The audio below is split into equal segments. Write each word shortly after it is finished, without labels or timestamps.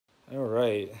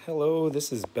right. Hello,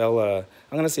 this is Bella.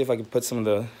 I'm gonna see if I can put some of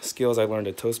the skills I learned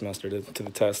at Toastmaster to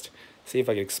the test. See if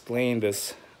I can explain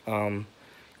this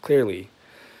clearly.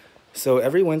 So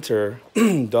every winter,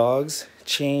 dogs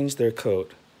change their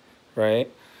coat, right?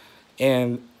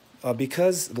 And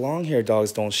because long-haired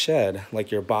dogs don't shed, like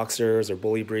your boxers or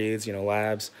bully breeds,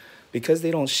 labs, because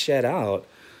they don't shed out,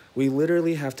 we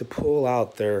literally have to pull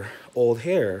out their old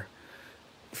hair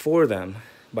for them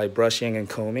by brushing and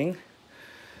combing.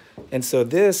 And so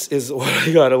this is what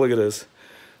I gotta look at this.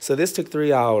 So this took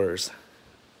 3 hours.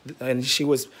 And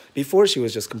before she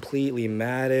was just completely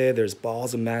matted. There's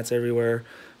balls of mats everywhere.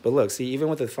 But look, see, even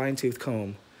with a fine tooth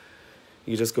comb,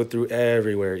 you just go through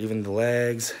everywhere, even the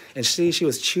legs. And see, she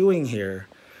was chewing here.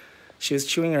 She was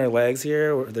chewing her legs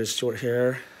here, where there's short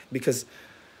hair. Because,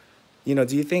 do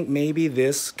you think maybe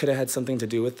this could have had something to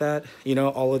do with that?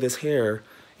 All of this hair,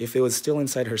 if it was still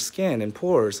inside her skin and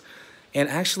pores. And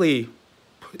actually,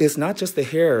 it's not just the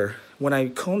hair. When I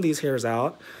combed these hairs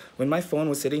out, when my phone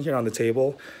was sitting here on the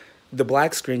table, the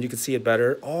black screen, you could see it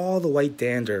better, all the white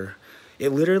dander. It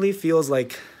literally feels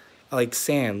like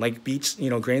sand, like beach,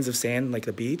 grains of sand, like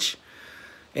the beach.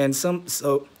 And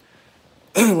so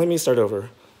let me start over.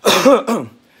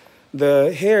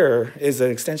 The hair is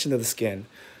an extension of the skin.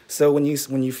 So when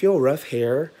you feel rough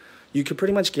hair, you could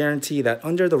pretty much guarantee that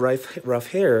under the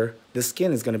rough hair, the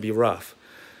skin is going to be rough.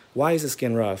 Why is the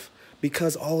skin rough?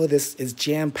 Because all of this is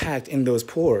jam-packed in those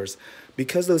pores.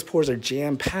 Because those pores are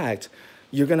jam-packed,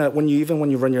 when you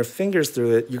run your fingers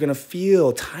through it, you're gonna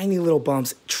feel tiny little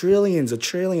bumps, trillions of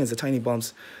tiny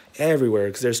bumps everywhere,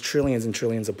 because there's trillions and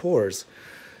trillions of pores.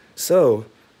 So,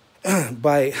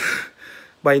 by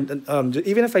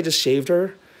even if I just shaved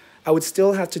her, I would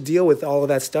still have to deal with all of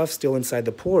that stuff still inside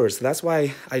the pores. So that's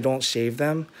why I don't shave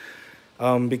them,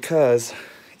 because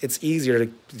it's easier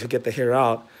to get the hair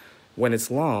out when it's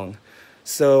long.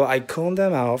 So I combed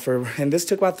them out and this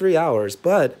took about 3 hours.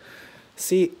 But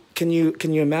see, can you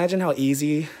imagine how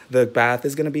easy the bath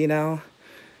is gonna be now?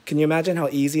 Can you imagine how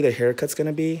easy the haircut's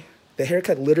gonna be? The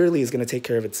haircut literally is gonna take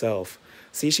care of itself.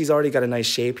 See, she's already got a nice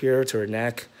shape here to her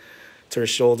neck, to her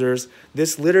shoulders.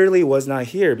 This literally was not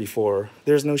here before.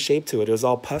 There's no shape to it. It was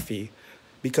all puffy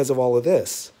because of all of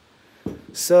this.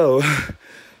 So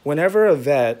whenever a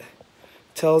vet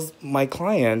tells my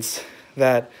clients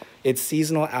that it's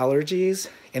seasonal allergies,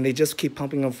 and they just keep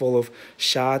pumping them full of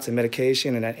shots and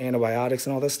medication and antibiotics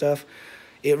and all this stuff,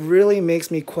 it really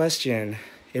makes me question.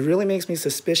 It really makes me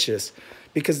suspicious,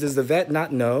 because does the vet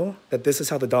not know that this is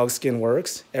how the dog's skin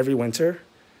works every winter?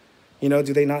 Do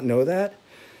they not know that?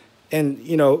 And,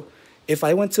 if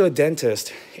I went to a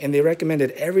dentist and they recommended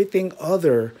everything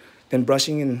other than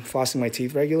brushing and flossing my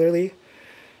teeth regularly,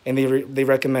 and they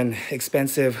recommend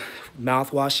expensive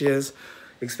mouthwashes,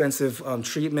 expensive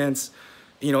treatments,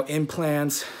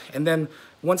 implants. And then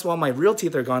once all my real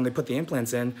teeth are gone, they put the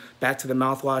implants in, back to the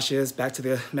mouthwashes, back to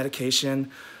the medication,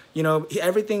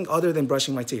 everything other than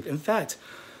brushing my teeth. In fact,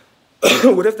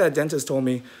 what if that dentist told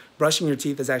me brushing your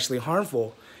teeth is actually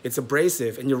harmful? It's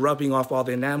abrasive and you're rubbing off all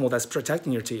the enamel that's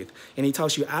protecting your teeth. And he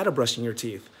talks you out of brushing your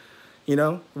teeth.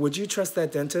 Would you trust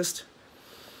that dentist?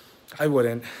 I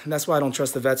wouldn't. And that's why I don't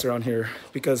trust the vets around here,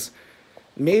 because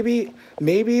maybe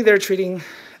they're treating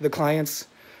the clients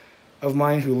of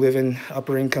mine who live in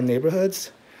upper income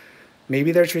neighborhoods.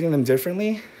 Maybe they're treating them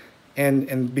differently,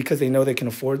 and because they know they can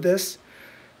afford this.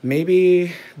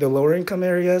 Maybe the lower income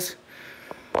areas,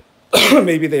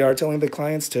 maybe they are telling the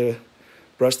clients to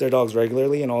brush their dogs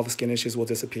regularly and all the skin issues will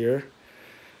disappear.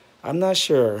 I'm not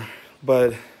sure,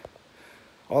 but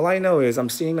all I know is I'm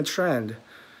seeing a trend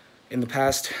in the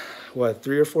past,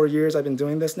 3 or 4 years I've been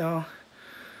doing this now.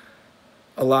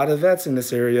 A lot of vets in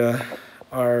this area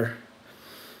are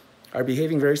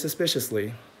behaving very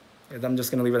suspiciously. And I'm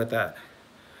just gonna leave it at that.